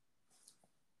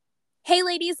Hey,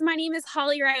 ladies, my name is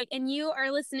Holly Wright, and you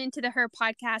are listening to the Her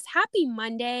Podcast. Happy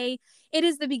Monday. It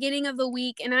is the beginning of the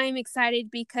week, and I am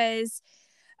excited because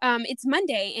it's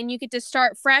Monday, and you get to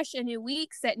start fresh, a new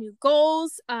week, set new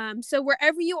goals. So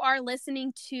wherever you are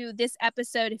listening to this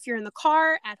episode, if you're in the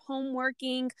car, at home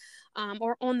working,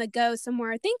 or on the go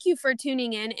somewhere, thank you for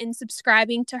tuning in and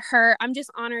subscribing to Her. I'm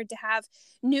just honored to have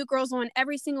new girls on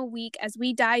every single week as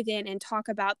we dive in and talk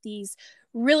about these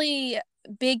really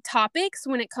big topics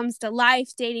when it comes to life,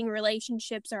 dating,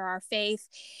 relationships, or our faith.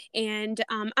 And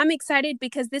I'm excited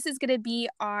because this is going to be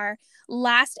our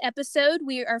last episode.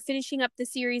 We are finishing up the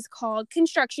series called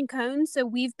Construction Cone. So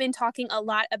we've been talking a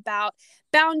lot about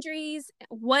boundaries,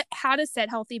 how to set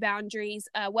healthy boundaries,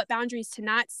 what boundaries to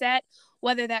not set,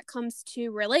 whether that comes to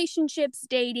relationships,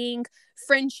 dating,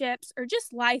 friendships, or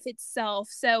just life itself.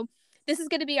 So this is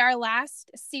going to be our last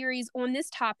series on this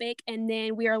topic, and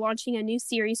then we are launching a new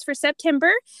series for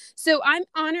September. So I'm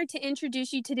honored to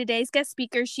introduce you to today's guest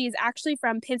speaker. She is actually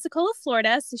from Pensacola,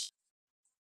 Florida.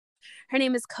 Her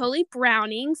name is Coley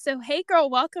Browning. So hey, girl,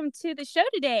 welcome to the show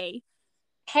today.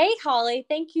 Hey, Holly,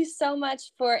 thank you so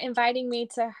much for inviting me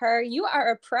to Her. You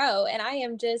are a pro, and I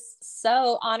am just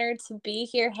so honored to be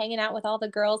here hanging out with all the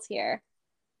girls here.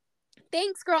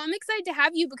 Thanks, girl. I'm excited to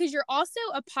have you because you're also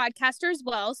a podcaster as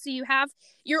well. So you have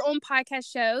your own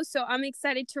podcast show. So I'm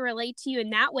excited to relate to you in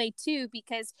that way too,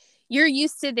 because you're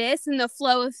used to this and the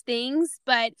flow of things.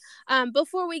 But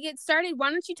before we get started, why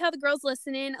don't you tell the girls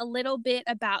listening a little bit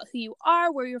about who you are,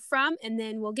 where you're from, and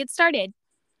then we'll get started.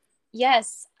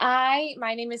 Yes,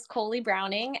 my name is Coley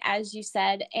Browning, as you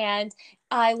said, and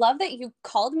I love that you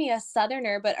called me a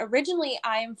Southerner, but originally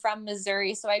I am from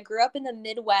Missouri. So I grew up in the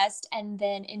Midwest, and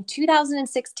then in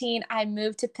 2016, I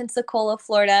moved to Pensacola,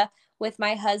 Florida with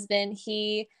my husband.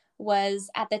 He was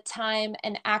at the time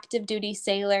an active duty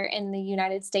sailor in the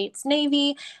United States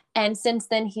Navy. And since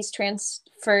then, he's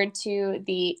transferred to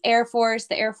the Air Force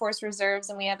Reserves,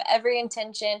 and we have every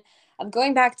intention of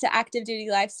going back to active duty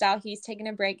lifestyle. He's taken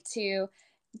a break to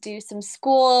do some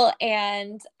school.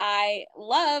 And I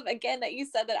love, again, that you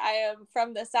said that I am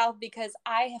from the South, because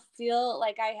I feel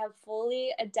like I have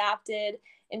fully adapted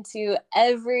into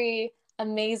every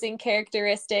amazing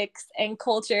characteristics and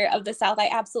culture of the South. I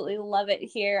absolutely love it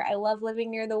here. I love living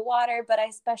near the water, but I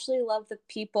especially love the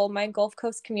people. My Gulf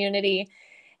Coast community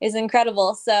is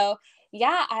incredible. So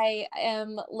yeah, I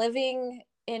am living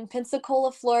in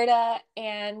Pensacola, Florida,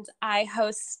 and I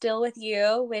host Still With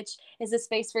You, which is a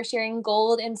space for sharing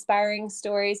gold-inspiring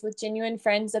stories with genuine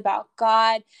friends about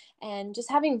God and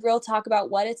just having real talk about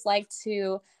what it's like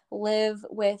to live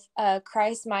with a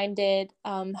Christ-minded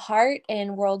heart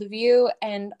and worldview,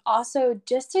 and also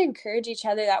just to encourage each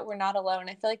other that we're not alone.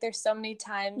 I feel like there's so many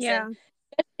times, and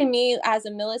me as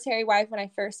a military wife, when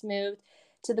I first moved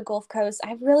to the Gulf Coast,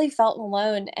 I really felt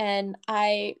alone, and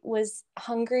I was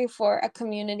hungry for a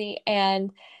community,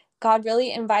 and God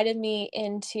really invited me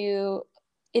into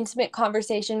intimate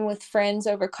conversation with friends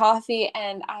over coffee.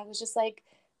 And I was just like,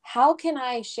 how can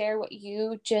I share what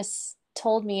you just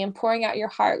told me, and pouring out your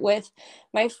heart with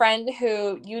my friend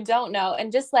who you don't know,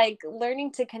 and just like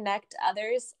learning to connect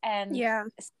others. And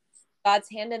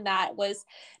God's hand in that was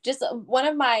just one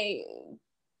of my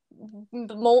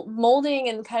molding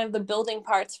and kind of the building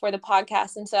parts for the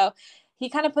podcast. And so he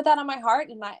kind of put that on my heart,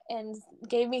 and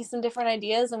gave me some different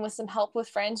ideas, and with some help with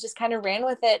friends, just kind of ran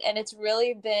with it. And it's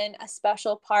really been a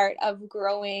special part of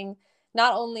growing,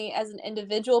 not only as an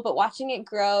individual, but watching it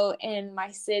grow in my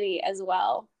city as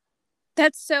well.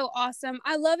 That's so awesome.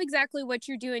 I love exactly what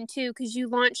you're doing too, because you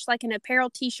launched like an apparel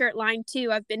t-shirt line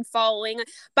too. I've been following.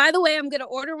 By the way, I'm going to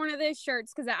order one of those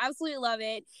shirts because I absolutely love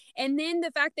it. And then the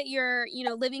fact that you're,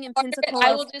 living in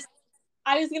Pensacola.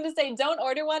 I was going to say, don't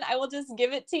order one. I will just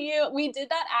give it to you. We did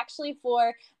that actually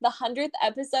for the 100th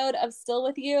episode of Still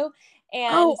With You.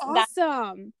 And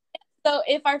awesome. So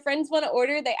if our friends want to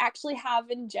order, they actually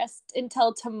have in just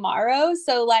until tomorrow.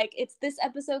 So like, this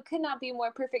episode could not be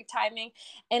more perfect timing.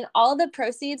 And all the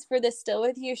proceeds for the Still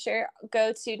With You shirt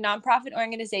go to nonprofit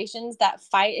organizations that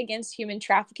fight against human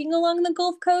trafficking along the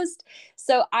Gulf Coast.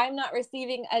 So I'm not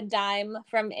receiving a dime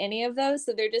from any of those.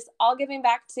 So they're just all giving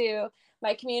back to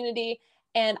my community.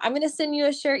 And I'm going to send you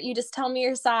a shirt. You just tell me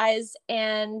your size.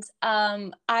 And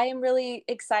I am really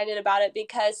excited about it,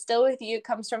 because Still With You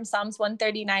comes from Psalms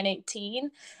 139:18.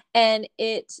 And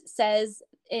it says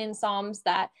in Psalms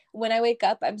that when I wake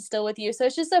up, I'm still with you. So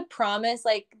it's just a promise,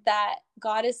 like, that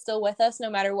God is still with us no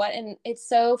matter what. And it's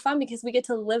so fun because we get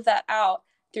to live that out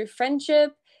through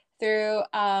friendship, through,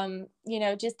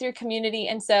 just through community.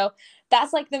 And so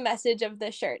that's like the message of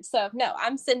the shirt. So no,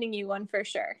 I'm sending you one for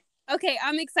sure. Okay,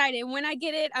 I'm excited. When I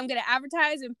get it, I'm going to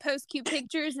advertise and post cute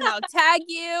pictures, and I'll tag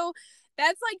you.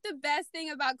 That's like the best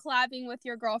thing about collabing with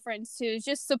your girlfriends too, is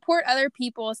just support other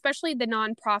people, especially the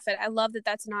nonprofit. I love that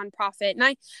that's a nonprofit.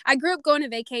 And I grew up going to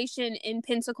vacation in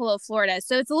Pensacola, Florida.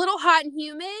 So it's a little hot and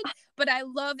humid, but I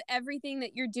love everything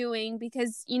that you're doing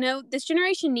because, you know, this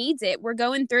generation needs it. We're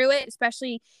going through it,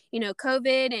 especially, you know,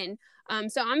 COVID. And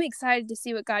so I'm excited to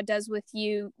see what God does with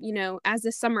you, you know, as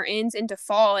the summer ends into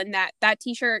fall, and that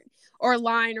t-shirt or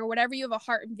line or whatever you have a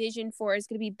heart and vision for is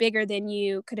going to be bigger than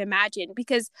you could imagine.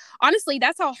 Because honestly,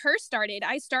 that's how her started.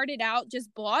 I started out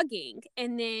just blogging,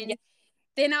 and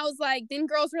then I was like, then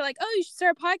girls were like, oh, you should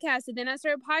start a podcast. And then I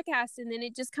started a podcast, and then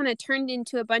it just kind of turned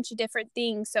into a bunch of different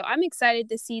things. So I'm excited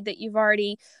to see that you've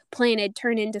already planted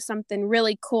turn into something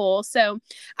really cool. So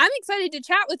I'm excited to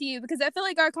chat with you because I feel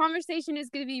like our conversation is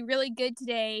going to be really good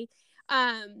today.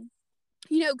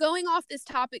 You know, going off this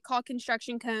topic called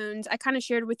construction cones, I kind of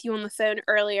shared with you on the phone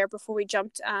earlier before we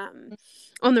jumped on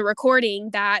the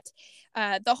recording that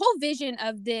the whole vision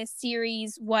of this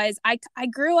series was I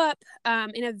grew up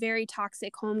in a very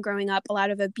toxic home growing up, a lot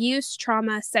of abuse,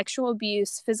 trauma, sexual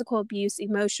abuse, physical abuse,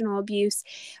 emotional abuse.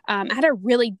 I had a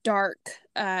really dark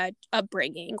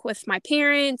upbringing with my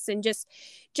parents and just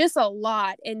a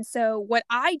lot. And so what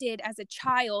I did as a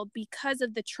child, because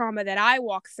of the trauma that I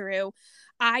walked through,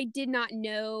 I did not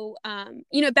know,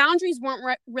 you know, boundaries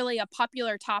weren't really a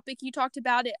popular topic. You talked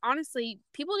about it. Honestly,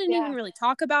 people didn't even really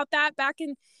talk about that back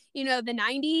in, you know, the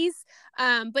 90s.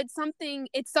 But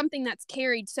it's something that's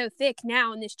carried so thick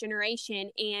now in this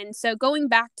generation. And so going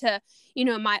back to, you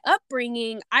know, my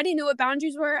upbringing, I didn't know what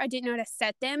boundaries were. I didn't know how to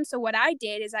set them. So what I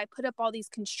did is I put up all these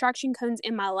construction cones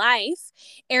in my life,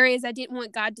 areas I didn't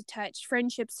want God to touch,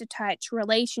 friendships to touch,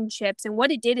 relationships. And what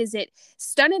it did is it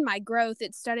stunted my growth.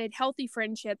 It stunted healthy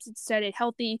friendships. It stunted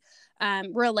healthy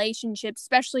relationships,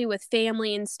 especially with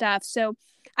family and stuff. So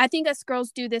I think us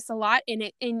girls do this a lot.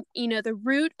 And you know, the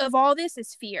root of all this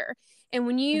is fear. And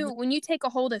when you take a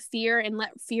hold of fear and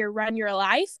let fear run your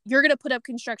life, you're going to put up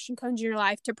construction cones in your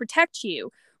life to protect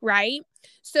you, right?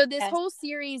 So this whole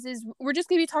series is, we're just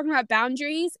going to be talking about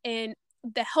boundaries and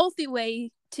the healthy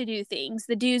way to do things,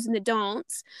 the do's and the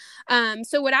don'ts.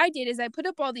 So what I did is I put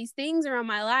up all these things around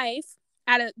my life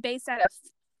based out of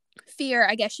fear,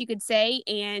 I guess you could say.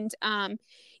 And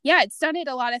yeah, it stunted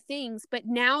a lot of things. But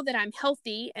now that I'm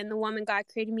healthy and the woman God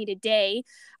created me today,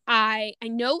 I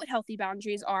know what healthy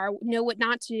boundaries are, know what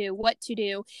not to do, what to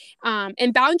do.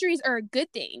 And boundaries are a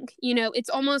good thing. You know, it's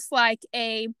almost like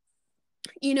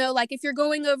you know, like if you're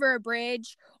going over a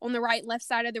bridge on the right left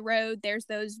side of the road, there's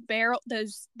those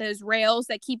those rails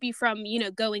that keep you from, you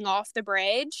know, going off the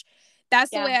bridge.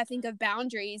 That's the way I think of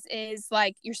boundaries, is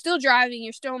like you're still driving,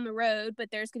 you're still on the road,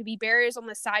 but there's going to be barriers on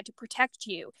the side to protect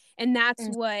you. And that's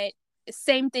what,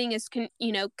 same thing as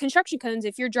you know, construction cones.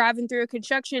 If you're driving through a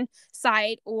construction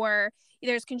site, or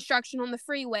there's construction on the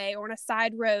freeway or on a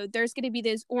side road, there's going to be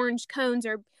those orange cones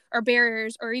or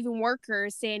barriers, or even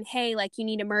workers saying, hey, like, you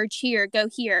need to merge here, go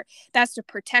here. That's to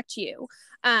protect you.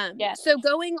 So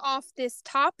going off this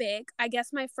topic, I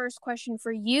guess my first question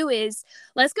for you is,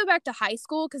 let's go back to high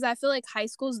school, because I feel like high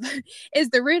school is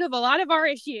the root of a lot of our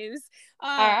issues.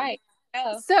 All right.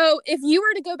 So if you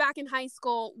were to go back in high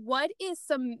school, what is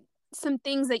some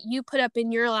things that you put up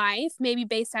in your life, maybe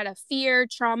based out of fear,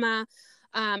 trauma,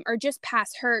 or just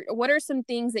past hurt? What are some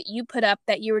things that you put up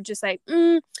that you were just like,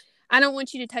 I don't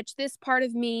want you to touch this part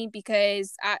of me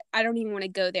because I don't even want to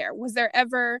go there? Was there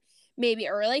ever maybe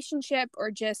a relationship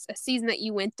or just a season that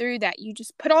you went through that you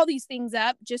just put all these things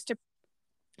up just to,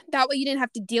 that way you didn't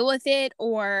have to deal with it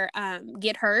or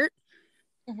get hurt?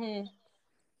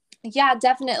 Yeah,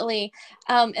 definitely.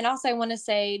 And also I want to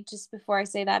say, just before I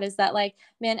say that, is that, like,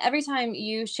 man, every time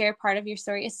you share part of your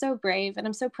story is so brave, and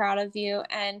I'm so proud of you.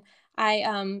 And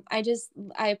I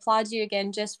applaud you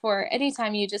again, just for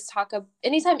anytime you just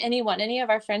anytime any of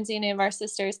our friends, any of our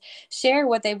sisters share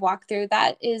what they've walked through,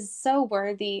 that is so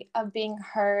worthy of being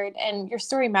heard, and your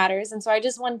story matters. And so I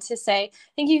just wanted to say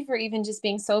thank you for even just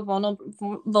being so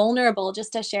vulnerable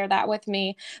just to share that with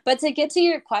me. But to get to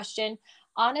your question,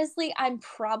 honestly, I'm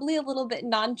probably a little bit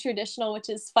non-traditional, which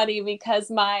is funny because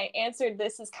my answer to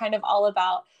this is kind of all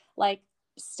about, like,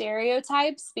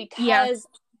 stereotypes, because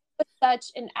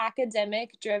such an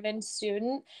academic driven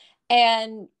student,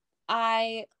 and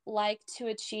I like to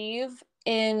achieve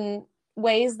in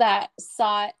ways that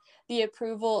sought the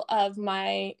approval of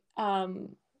my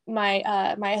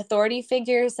my authority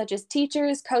figures, such as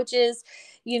teachers, coaches.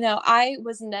 You know, I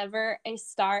was never a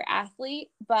star athlete,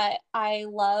 but I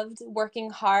loved working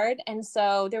hard. And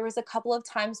so there was a couple of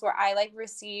times where I, like,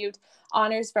 received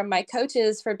honors from my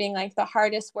coaches for being, like, the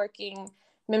hardest working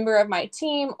member of my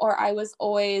team, or I was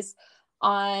always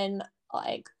on,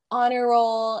 like, honor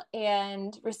roll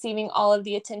and receiving all of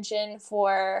the attention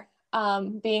for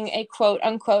being a quote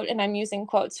unquote, and I'm using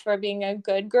quotes, for being a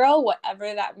good girl,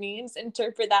 whatever that means,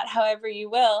 interpret that however you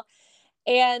will.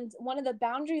 And one of the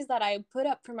boundaries that I put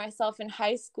up for myself in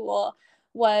high school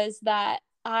was that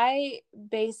I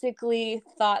basically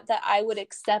thought that I would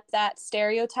accept that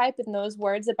stereotype and those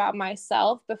words about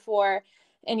myself before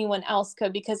anyone else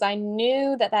could, because I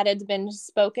knew that that had been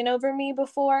spoken over me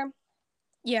before.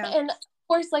 Yeah. And of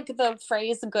course, like the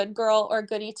phrase good girl or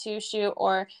goody two shoe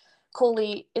or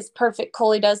Coley is perfect,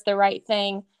 Coley does the right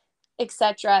thing,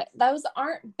 etc. Those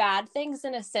aren't bad things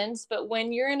in a sense, but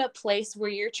when you're in a place where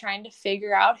you're trying to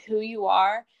figure out who you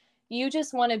are, you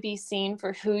just want to be seen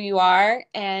for who you are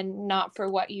and not for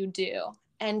what you do.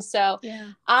 And so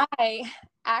Yeah. I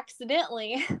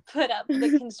accidentally put up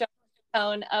the construction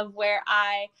tone of where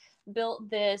I built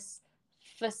this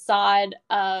facade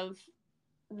of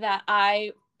that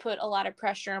I put a lot of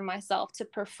pressure on myself to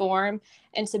perform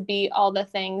and to be all the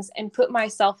things, and put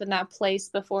myself in that place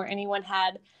before anyone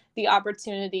had the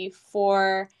opportunity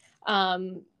for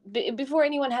before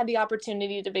anyone had the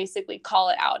opportunity to basically call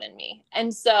it out in me.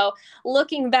 And so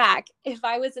looking back, if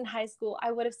I was in high school,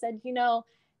 I would have said,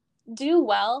 do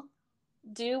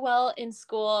well, in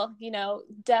school,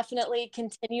 definitely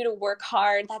continue to work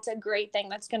hard. That's a great thing.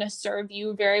 That's going to serve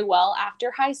you very well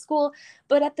after high school.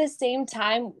 But at the same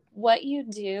time, what you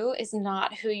do is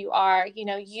not who you are.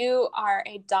 You are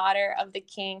a daughter of the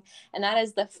King, and that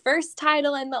is the first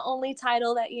title and the only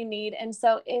title that you need. And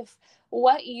so if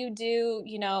what you do,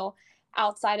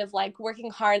 outside of like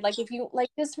working hard, like if you like,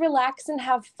 just relax and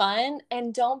have fun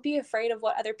and don't be afraid of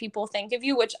what other people think of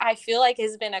you, which I feel like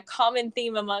has been a common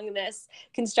theme among this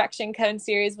construction cone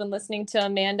series when listening to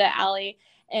Amanda, Allie,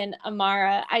 and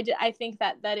Amara. I think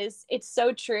that is, it's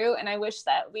so true. And I wish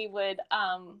that we would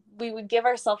give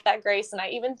ourselves that grace. And I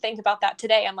even think about that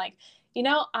today. I'm like,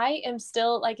 I am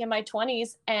still like in my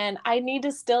 20s, and I need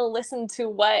to still listen to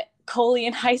what Coley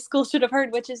in high school should have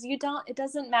heard, which is it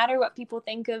doesn't matter what people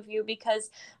think of you, because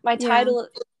my Yeah. title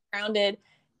is grounded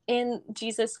in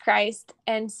Jesus Christ.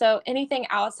 And so anything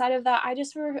outside of that, I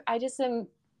just am,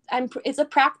 it's a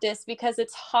practice, because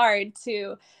it's hard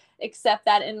to accept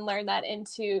that and learn that and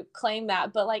to claim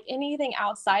that. But like anything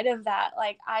outside of that,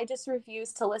 like I just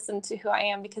refuse to listen to who I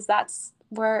am, because that's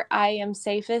where I am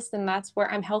safest and that's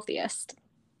where I'm healthiest.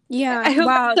 Yeah. I hope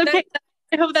Wow. that's okay.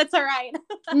 I hope that's all right.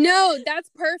 No, that's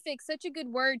perfect. Such a good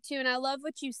word too. And I love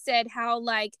what you said, how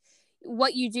like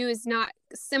what you do is not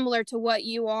similar to what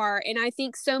you are. And I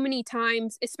think so many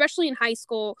times, especially in high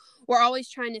school, we're always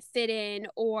trying to fit in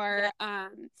or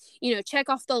check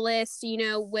off the list,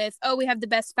 with, oh, we have the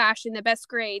best fashion, the best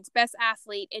grades, best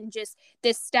athlete, and just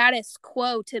this status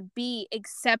quo to be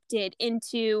accepted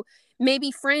into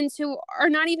maybe friends who are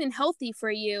not even healthy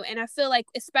for you. And I feel like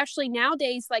especially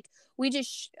nowadays, like we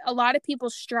just a lot of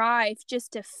people strive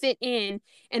just to fit in,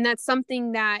 and that's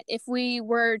something that, if we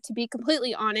were to be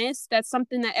completely honest, that's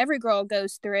something that every girl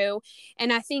goes through.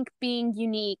 And I think being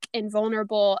unique and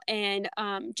vulnerable and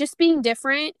just being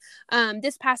different.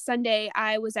 This past Sunday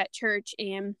I was at church,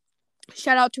 and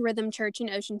shout out to Rhythm Church in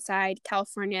Oceanside,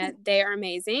 California. They are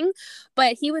amazing.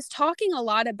 But he was talking a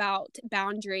lot about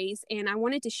boundaries, and I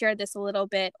wanted to share this a little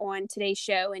bit on today's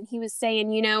show. And he was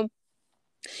saying,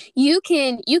 you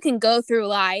can go through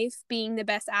life being the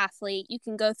best athlete. You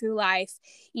can go through life,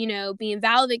 being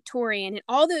valedictorian, and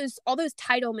all those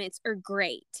titlements are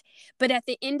great. But at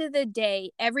the end of the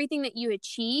day, everything that you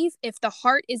achieve, if the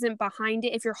heart isn't behind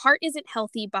it, if your heart isn't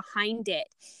healthy behind it,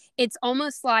 it's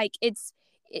almost like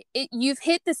you've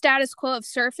hit the status quo of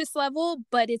surface level,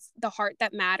 but it's the heart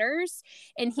that matters.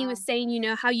 And he was saying,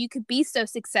 how you could be so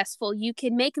successful. You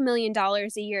can make $1 million a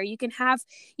year. You can have,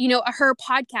 her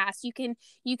podcast.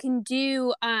 You can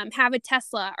do, have a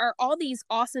Tesla, or all these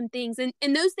awesome things.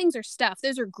 And those things are stuff.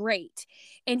 Those are great.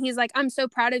 And he's like, I'm so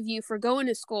proud of you for going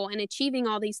to school and achieving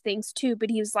all these things too. But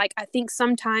he was like, I think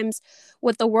sometimes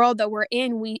with the world that we're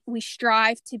in, we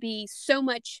strive to be so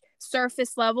much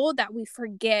surface level that we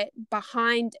forget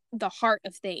behind the heart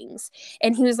of things.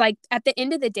 And he was like, at the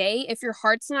end of the day, if your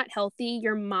heart's not healthy,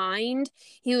 your mind,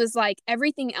 he was like,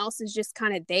 everything else is just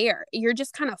kind of there. You're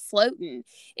just kind of floating.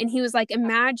 And he was like,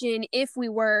 imagine if we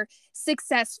were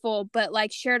successful but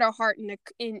like shared our heart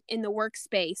in the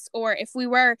workspace, or if we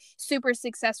were super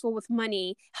successful with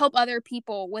money, help other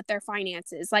people with their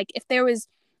finances. Like if there was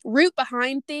root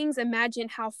behind things, imagine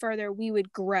how further we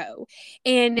would grow.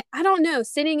 And I don't know,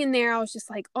 sitting in there, I was just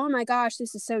like, oh my gosh,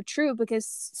 this is so true,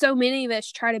 because so many of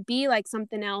us try to be like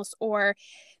something else, or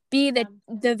be the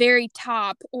very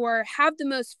top, or have the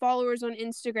most followers on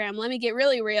Instagram. Let me get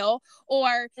really real.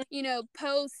 Or,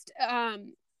 post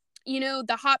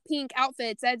the hot pink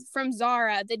outfits that's from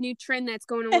Zara, the new trend that's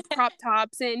going on with crop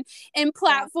tops and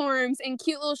platforms and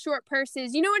cute little short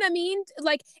purses. You know what I mean?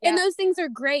 Like, and those things are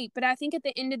great. But I think at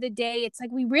the end of the day, it's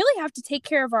like we really have to take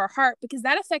care of our heart because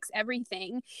that affects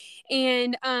everything.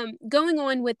 And going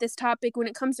on with this topic when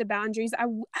it comes to boundaries, I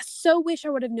so wish I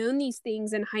would have known these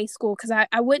things in high school because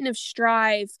I wouldn't have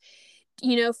strived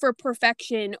for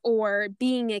perfection or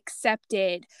being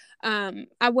accepted.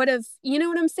 I would have, you know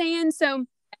what I'm saying? So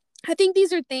I think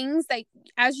these are things that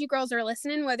as you girls are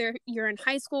listening, whether you're in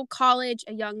high school, college,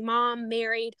 a young mom,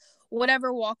 married,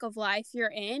 whatever walk of life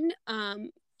you're in,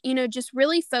 just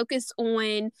really focus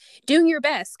on doing your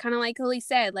best. Kind of like Lily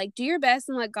said, like do your best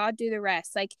and let God do the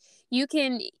rest. Like you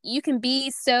can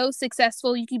be so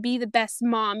successful. You can be the best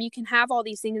mom. You can have all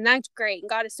these things and that's great. And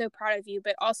God is so proud of you,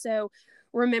 but also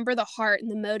remember the heart and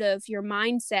the motive, your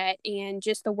mindset, and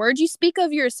just the words you speak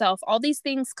of yourself. All these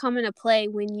things come into play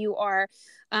when you are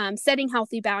setting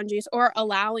healthy boundaries or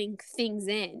allowing things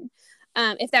in,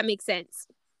 if that makes sense.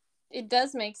 It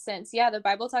does make sense. Yeah, the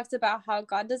Bible talks about how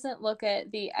God doesn't look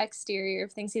at the exterior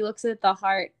of things. He looks at the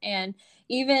heart. And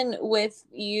even with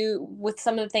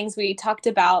some of the things we talked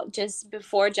about just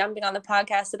before jumping on the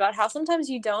podcast about how sometimes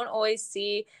you don't always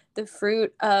see the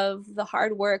fruit of the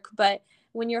hard work, but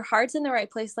when your heart's in the right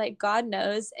place, like God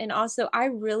knows. And also, I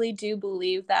really do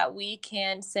believe that we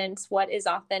can sense what is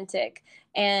authentic.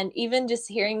 And even just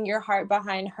hearing your heart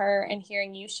behind her and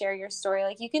hearing you share your story,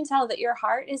 like you can tell that your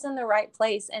heart is in the right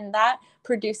place. And that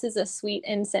produces a sweet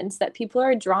incense that people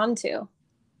are drawn to.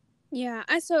 Yeah,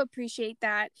 I so appreciate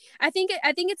that. I think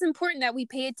it's important that we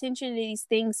pay attention to these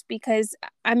things because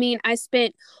I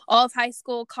spent all of high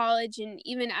school, college, and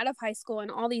even out of high school in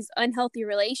all these unhealthy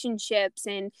relationships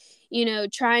and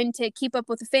trying to keep up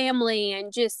with the family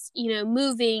and just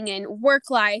moving and work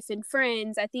life and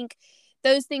friends. I think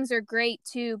those things are great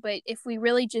too, but if we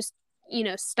really just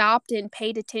stopped and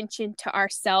paid attention to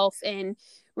ourselves and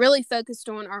really focused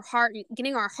on our heart and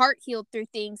getting our heart healed through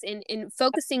things and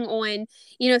focusing on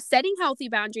setting healthy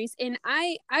boundaries. And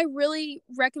I really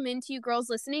recommend to you girls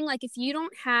listening, like if you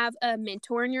don't have a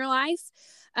mentor in your life,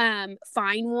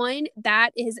 find one.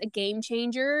 That is a game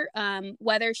changer.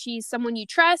 Whether she's someone you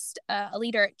trust, a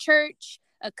leader at church,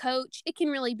 a coach, it can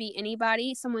really be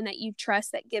anybody, someone that you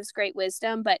trust that gives great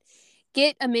wisdom. But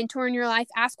get a mentor in your life.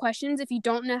 Ask questions. If you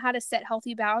don't know how to set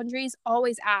healthy boundaries,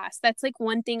 always ask. That's like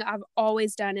one thing I've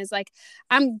always done is like,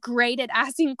 I'm great at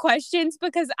asking questions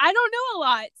because I don't know a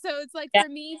lot. So it's like for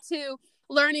me to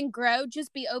learn and grow,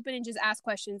 just be open and just ask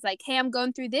questions like, hey, I'm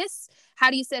going through this. How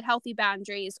do you set healthy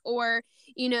boundaries? Or,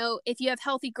 if you have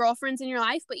healthy girlfriends in your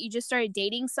life, but you just started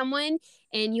dating someone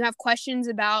and you have questions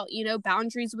about,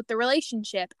 boundaries with the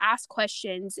relationship, ask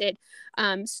questions. It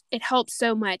helps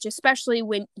so much, especially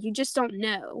when you just don't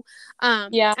know.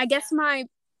 I guess my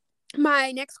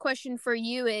next question for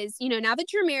you is, now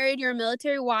that you're married, you're a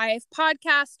military wife,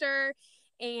 podcaster,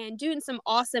 and doing some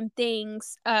awesome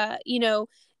things,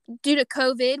 due to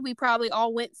COVID, we probably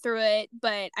all went through it,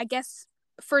 but I guess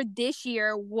for this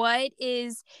year,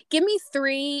 give me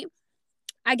three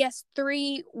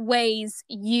ways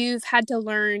you've had to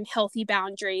learn healthy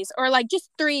boundaries, or like just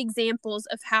three examples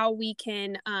of how we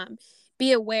can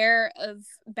be aware of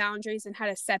boundaries and how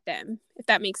to set them, if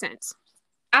that makes sense.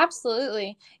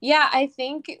 Absolutely. Yeah, I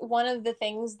think one of the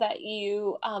things that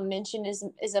you mentioned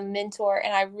is a mentor.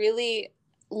 And I really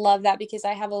love that because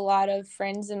I have a lot of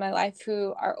friends in my life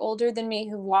who are older than me,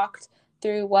 who walked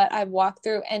through what I've walked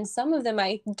through. And some of them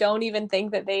I don't even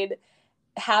think that they'd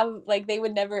have, like, they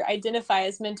would never identify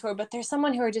as mentor, but there's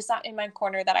someone who are just not in my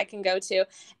corner that I can go to.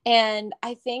 And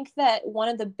I think that one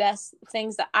of the best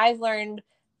things that I've learned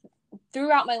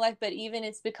throughout my life, but even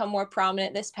it's become more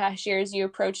prominent this past year as you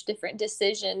approach different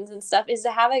decisions and stuff, is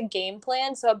to have a game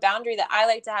plan. So a boundary that I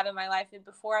like to have in my life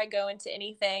before I go into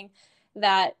anything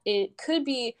that it could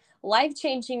be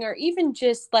life-changing or even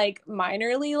just like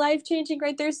minorly life-changing,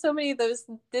 right? There's so many of those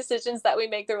decisions that we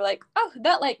make that we're like, oh,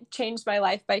 that like changed my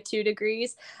life by 2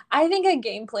 degrees. I think a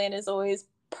game plan is always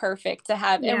perfect to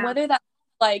have. Yeah. And whether that's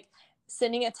like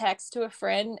sending a text to a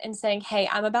friend and saying, hey,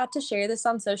 I'm about to share this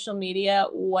on social media.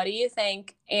 What do you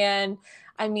think? And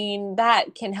I mean,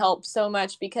 that can help so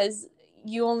much because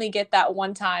you only get that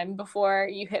one time before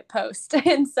you hit post.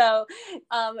 And so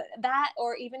that,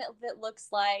 or even if it looks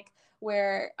like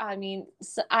where, I mean,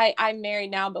 so I'm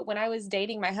married now, but when I was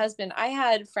dating my husband, I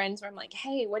had friends where I'm like,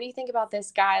 hey, what do you think about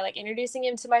this guy? Like introducing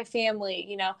him to my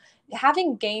family,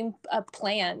 having a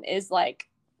plan is like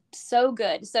so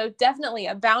good. So definitely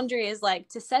a boundary is like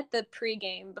to set the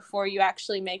pregame before you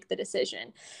actually make the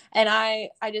decision. And I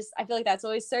feel like that's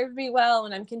always served me well.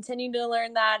 And I'm continuing to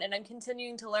learn that. And I'm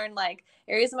continuing to learn like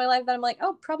areas of my life that I'm like,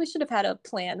 oh, probably should have had a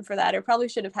plan for that, or probably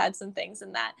should have had some things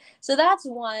in that. So that's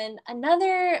one.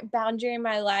 Another boundary in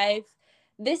my life,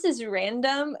 this is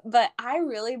random, but I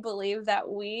really believe that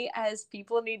we as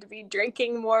people need to be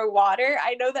drinking more water.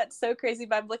 I know that's so crazy,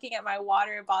 but I'm looking at my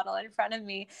water bottle in front of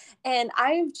me, and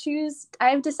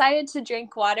I've decided to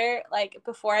drink water like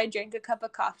before I drink a cup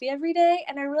of coffee every day,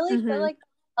 and I really feel like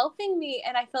helping me.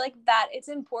 And I feel like that it's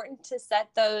important to set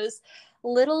those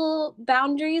little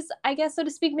boundaries, I guess, so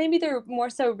to speak. Maybe they're more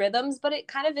so rhythms, but it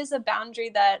kind of is a boundary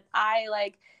that I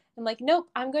like. I'm like, nope,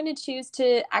 I'm going to choose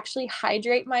to actually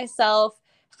hydrate myself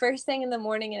first thing in the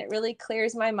morning, and it really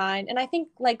clears my mind. And I think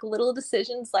like little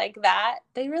decisions like that,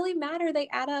 they really matter, they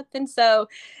add up. And so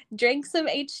drink some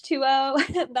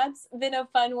H2O. That's been a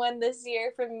fun one this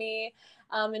year for me,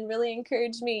 and really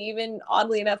encouraged me, even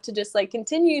oddly enough, to just like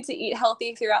continue to eat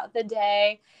healthy throughout the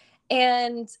day.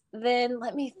 And then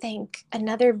let me think,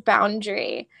 another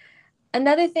boundary.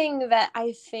 Another thing that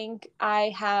I think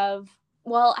I have,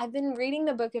 well, I've been reading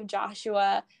the book of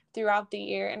Joshua throughout the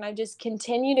year, and I just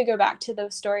continue to go back to the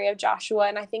story of Joshua,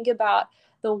 and I think about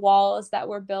the walls that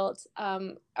were built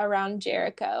around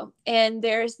Jericho. And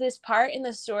there's this part in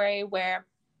the story where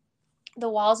the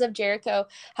walls of Jericho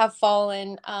have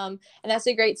fallen. And that's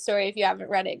a great story. If you haven't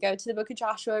read it, go to the book of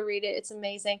Joshua, read it. It's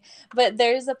amazing. But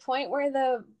there's a point where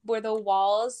the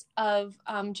walls of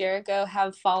Jericho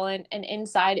have fallen, and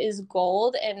inside is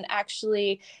gold. And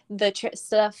actually the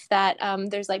stuff that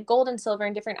there's like gold and silver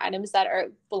and different items that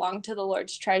belong to the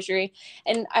Lord's treasury.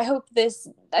 And I hope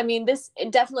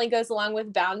it definitely goes along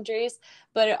with boundaries,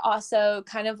 but it also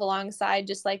kind of alongside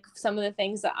just like some of the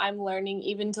things that I'm learning,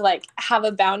 even to like have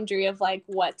a boundary of like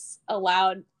what's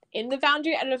allowed in the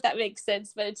boundary. I don't know if that makes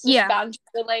sense, but it's just boundary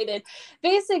related.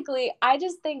 Basically, I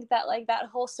just think that like that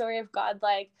whole story of God,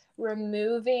 like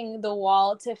removing the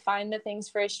wall to find the things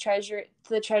for his treasure,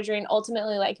 the treasury, and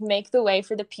ultimately like make the way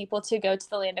for the people to go to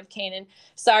the land of Canaan.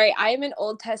 Sorry, I am an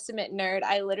Old Testament nerd.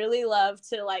 I literally love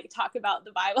to like talk about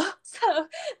the Bible, so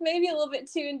maybe a little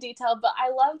bit too in detail, but I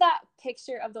love that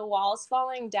picture of the walls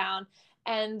falling down,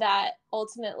 and that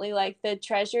ultimately like the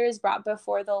treasure is brought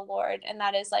before the Lord, and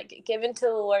that is like given to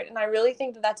the Lord. And I really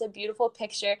think that that's a beautiful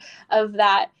picture of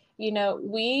that. You know,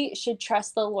 we should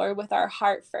trust the Lord with our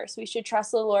heart first. We should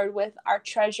trust the Lord with our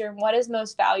treasure and what is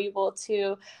most valuable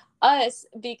to us,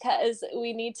 because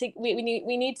we need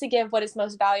to give what is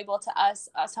most valuable to us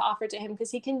to offer to him, because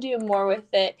he can do more with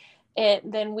it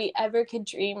than we ever could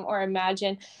dream or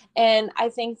imagine. And I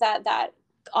think that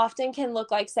often can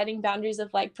look like setting boundaries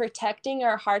of like protecting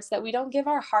our hearts, that we don't give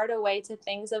our heart away to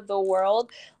things of the world.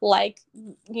 Like,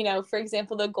 you know, for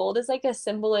example, the gold is like a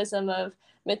symbolism of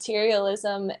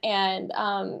materialism and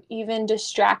even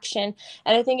distraction.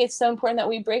 And I think it's so important that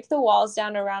we break the walls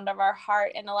down around of our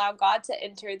heart and allow God to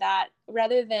enter that,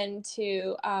 rather than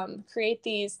to create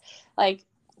these like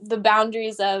the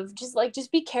boundaries of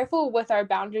just be careful with our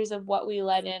boundaries of what we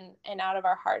let in and out of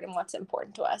our heart and what's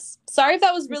important to us. Sorry if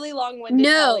that was really long-winded.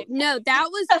 No, that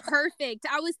was perfect.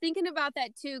 I was thinking about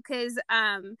that too, because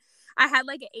I had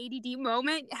like an ADD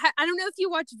moment. I don't know if you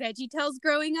watched VeggieTales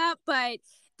growing up, but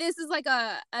this is like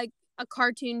a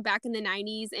cartoon back in the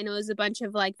 90s, and it was a bunch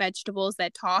of like vegetables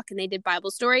that talk, and they did Bible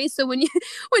stories. So when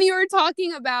you were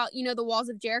talking about, you know, the walls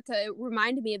of Jericho, it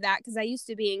reminded me of that, because I used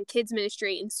to be in kids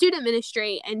ministry and student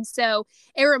ministry, and so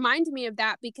it reminded me of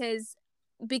that, because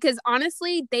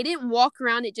honestly, they didn't walk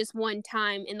around it just one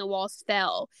time and the walls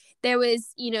fell. There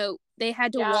was, you know, they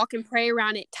had to walk and pray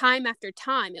around it time after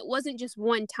time. It wasn't just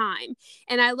one time.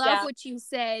 And I love what you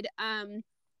said,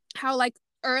 how like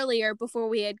earlier before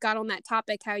we had got on that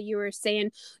topic, how you were saying,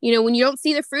 you know, when you don't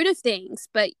see the fruit of things,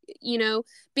 but, you know,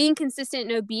 being consistent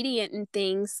and obedient in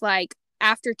things, like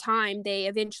after time, they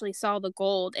eventually saw the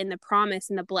gold and the promise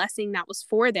and the blessing that was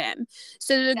for them.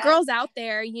 So the girls out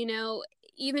there, you know,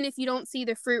 even if you don't see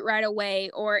the fruit right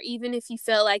away, or even if you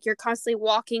feel like you're constantly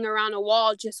walking around a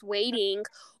wall just waiting,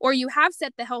 or you have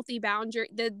set the healthy boundary,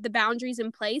 the boundaries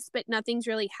in place, but nothing's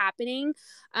really happening,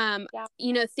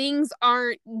 you know,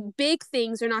 big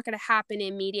things are not going to happen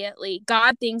immediately.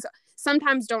 God things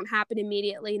sometimes don't happen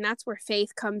immediately, and that's where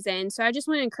faith comes in. So I just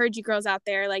want to encourage you girls out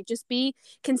there, like, just be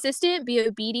consistent, be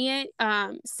obedient,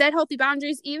 set healthy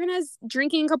boundaries, even as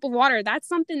drinking a cup of water. That's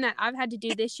something that I've had to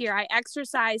do this year. I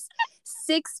exercise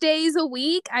 6 days a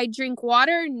week. I drink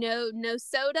water, no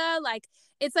soda. Like,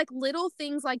 it's like little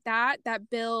things like that that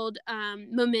build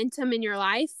momentum in your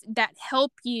life that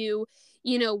help you,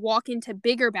 you know, walk into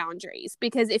bigger boundaries.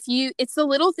 Because it's the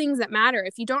little things that matter.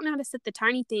 If you don't know how to set the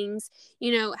tiny things,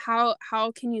 you know,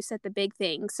 how can you set the big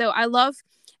things? So I love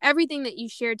everything that you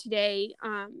shared today,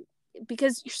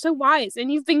 because you're so wise and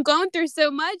you've been going through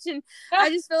so much. And I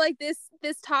just feel like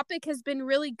this topic has been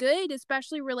really good,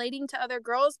 especially relating to other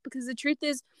girls, because the truth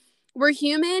is we're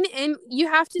human and you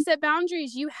have to set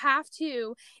boundaries. You have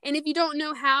to. And if you don't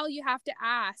know how, you have to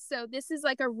ask. So this is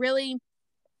like a really,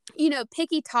 you know,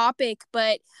 picky topic,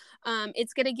 but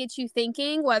it's going to get you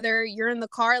thinking, whether you're in the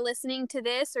car listening to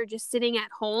this or just sitting at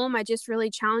home. I just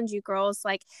really challenge you girls,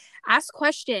 like, ask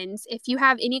questions. If you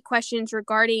have any questions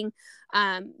regarding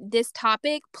this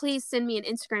topic, please send me an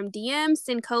Instagram DM,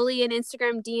 send Coley an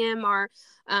Instagram DM. Or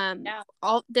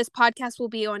all this podcast will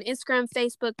be on Instagram,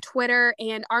 Facebook, Twitter,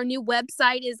 and our new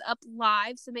website is up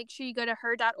live. So make sure you go to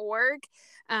her.org.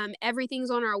 Everything's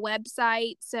on our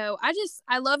website. So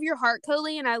I love your heart,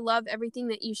 Coley, and I love everything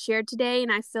that you shared today.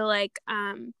 And I feel like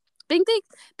big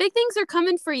things are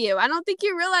coming for you. I don't think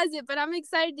you realize it, but I'm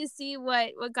excited to see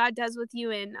what God does with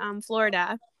you in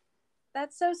Florida.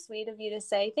 That's so sweet of you to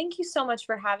say. Thank you so much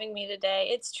for having me today.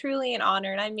 It's truly an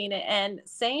honor, and I mean it. And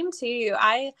same to you.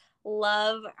 I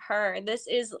love her. This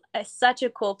is such a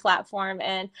cool platform,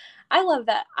 and I love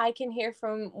that I can hear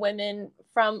from women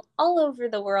from all over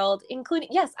the world, including,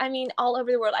 yes, I mean all over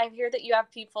the world. I hear that you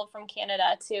have people from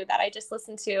Canada too, that I just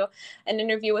listened to an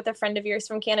interview with a friend of yours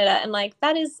from Canada, and like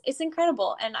it's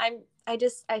incredible. And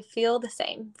I feel the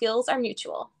same. Feels are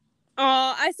mutual.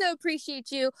 Oh, I so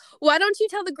appreciate you. Why don't you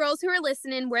tell the girls who are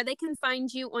listening where they can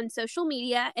find you on social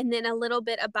media, and then a little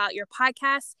bit about your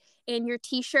podcast and your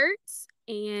t-shirts.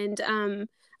 And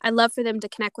I'd love for them to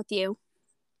connect with you.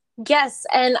 Yes,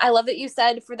 and I love that you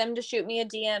said for them to shoot me a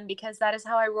DM, because that is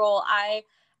how I roll. I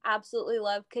absolutely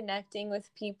love connecting with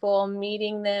people,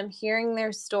 meeting them, hearing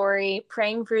their story,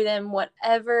 praying for them,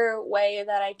 whatever way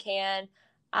that I can.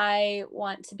 I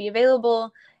want to be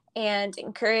available and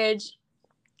encourage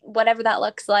whatever that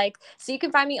looks like. So you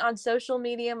can find me on social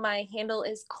media. My handle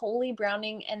is Kohlie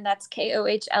Browning, and that's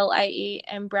Kohlie,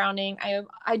 and Browning.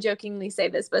 I jokingly say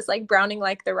this, but it's like Browning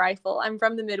like the rifle. I'm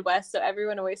from the Midwest, so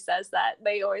everyone always says that.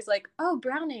 They always like, oh,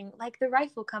 Browning, like the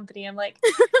rifle company. I'm like,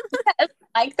 yes,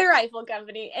 like the rifle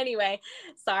company. Anyway,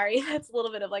 sorry, that's a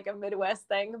little bit of like a Midwest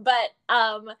thing,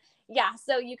 but yeah,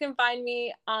 so you can find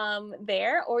me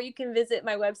there, or you can visit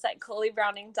my website,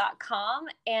 CohlieBrowning.com.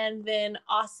 And then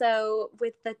also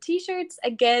with the t-shirts,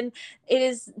 again, it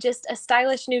is just a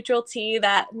stylish neutral tee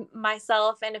that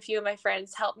myself and a few of my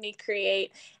friends helped me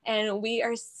create. And we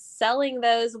are selling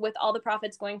those with all the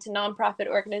profits going to nonprofit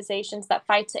organizations that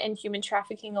fight to end human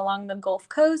trafficking along the Gulf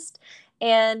Coast.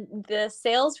 And the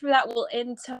sales for that will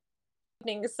end tomorrow.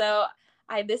 So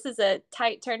this is a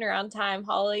tight turnaround time,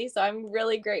 Holly. So I'm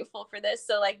really grateful for this.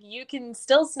 So like you can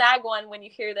still snag one when you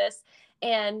hear this.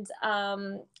 And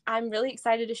I'm really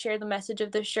excited to share the message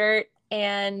of the shirt.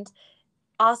 And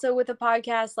also with the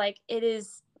podcast, like it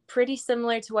is pretty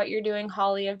similar to what you're doing,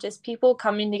 Holly, of just people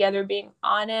coming together, being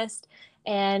honest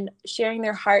and sharing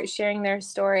their heart, sharing their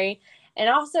story. And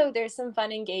also there's some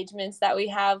fun engagements that we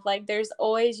have. Like there's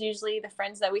always usually the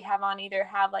friends that we have on either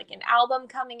have like an album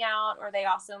coming out, or they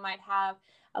also might have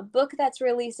a book that's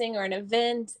releasing or an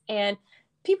event. And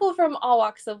people from all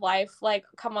walks of life like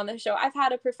come on the show. I've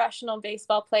had a professional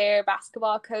baseball player,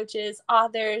 basketball coaches,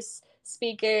 authors,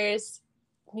 speakers,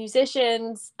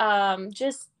 musicians,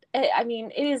 I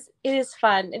mean, it is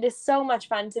fun. It is so much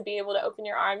fun to be able to open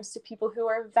your arms to people who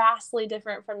are vastly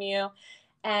different from you.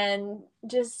 And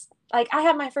just like, I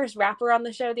had my first rapper on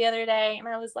the show the other day, and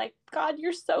I was like, God,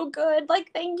 you're so good.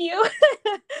 Like, thank you.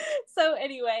 So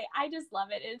anyway, I just love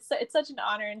it. It's such an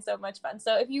honor and so much fun.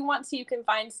 So if you want to, you can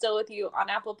find Still With You on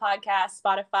Apple Podcasts,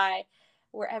 Spotify,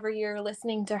 wherever you're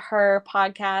listening to her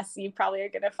podcast. You probably are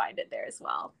going to find it there as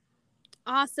well.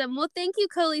 Awesome. Well, thank you,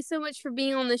 Coley, so much for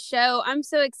being on the show. I'm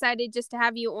so excited just to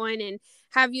have you on and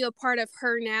have you a part of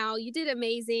Her Now. You did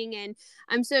amazing, and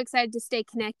I'm so excited to stay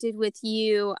connected with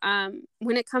you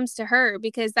when it comes to her,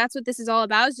 because that's what this is all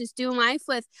about, is just doing life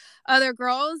with other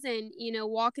girls and, you know,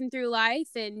 walking through life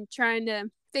and trying to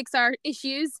fix our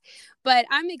issues. But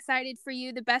I'm excited for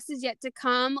you. The best is yet to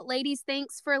come. Ladies,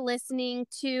 thanks for listening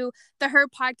to the Her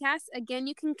podcast. Again,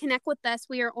 you can connect with us.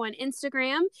 We are on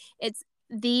Instagram. It's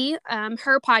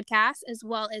Her podcast, as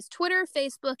well as Twitter,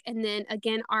 Facebook, and then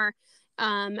again our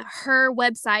Her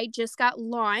website just got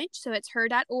launched, so it's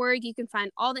her.org. You can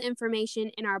find all the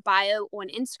information in our bio on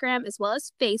Instagram as well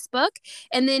as Facebook.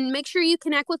 And then make sure you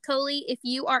connect with Coley if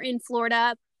you are in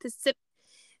Florida,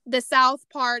 the south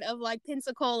part of like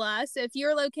Pensacola. So if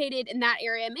you're located in that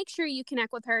area, make sure you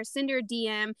connect with her, send her a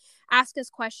DM, ask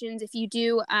us questions. If you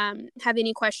do have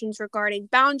any questions regarding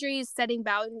boundaries, setting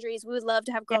boundaries, we would love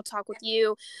to have Girl Talk with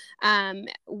you.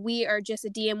 We are just a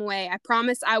DM away. I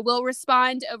promise I will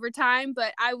respond over time,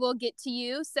 but I will get to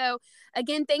you. So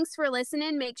again, thanks for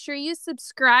listening. Make sure you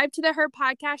subscribe to the Her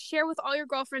podcast, share with all your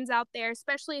girlfriends out there,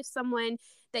 especially if someone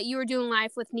that you are doing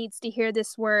life with needs to hear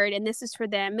this word and this is for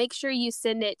them. Make sure you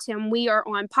send it to them. We are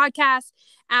on podcasts,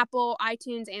 Apple,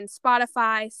 iTunes, and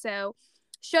Spotify. So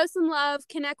show some love,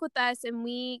 connect with us, and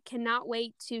we cannot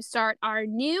wait to start our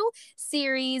new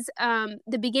series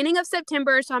the beginning of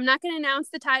September. So I'm not going to announce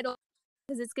the title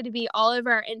because it's going to be all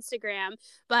over our Instagram,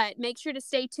 but make sure to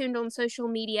stay tuned on social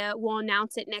media. We'll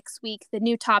announce it next week, the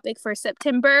new topic for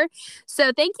September.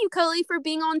 So thank you, Coley, for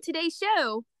being on today's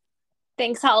show.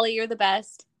 Thanks, Holly. You're the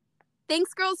best.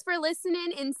 Thanks, girls, for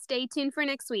listening, and stay tuned for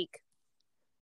next week.